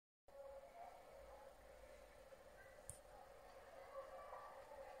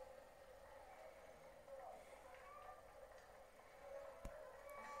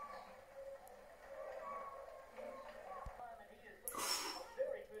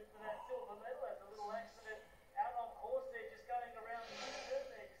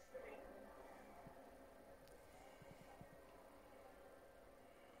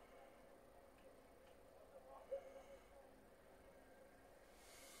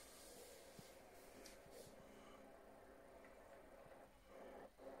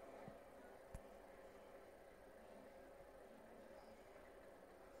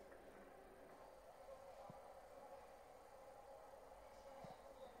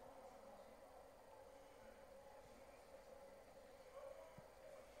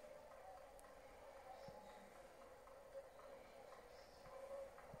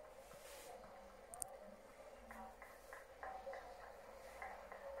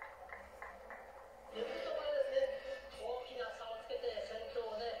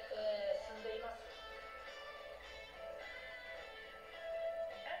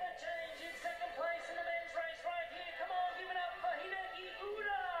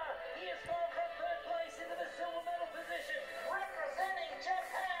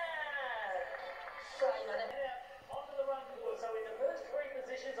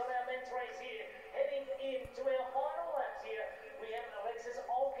Alexis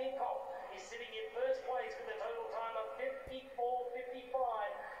Olkinkov is sitting in first place with a total time of 54.55.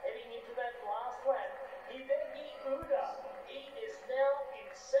 Heading into that last lap, Hideki Uda, he is now in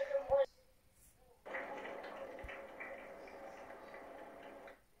second place.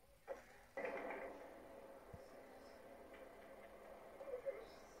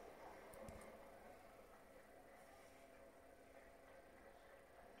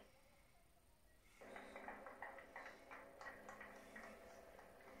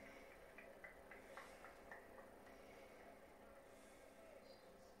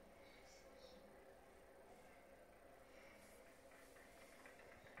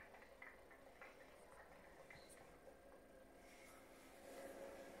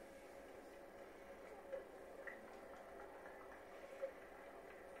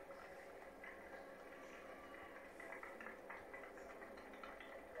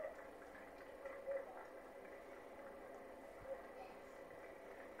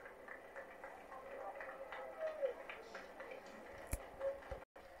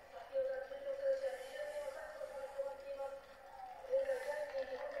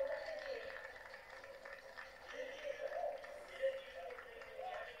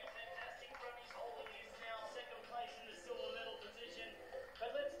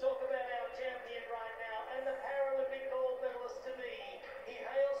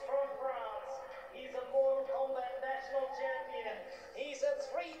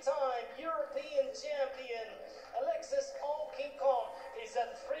 Three-time European champion. Alexis Olkinkov is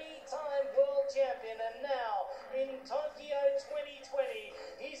a three-time world champion, and now in Tokyo 2020,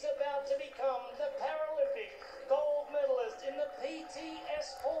 he's about to become the Paralympic gold medalist in the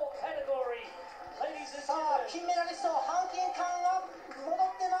PTS4 category. Ladies and gentlemen, 金メダリストハンキンカンが戻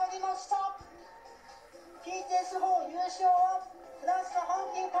ってまいりました。 PTS4 優勝はフランスのハ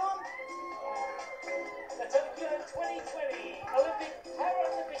ンキンカン。 the Tokyo 2020 Olympic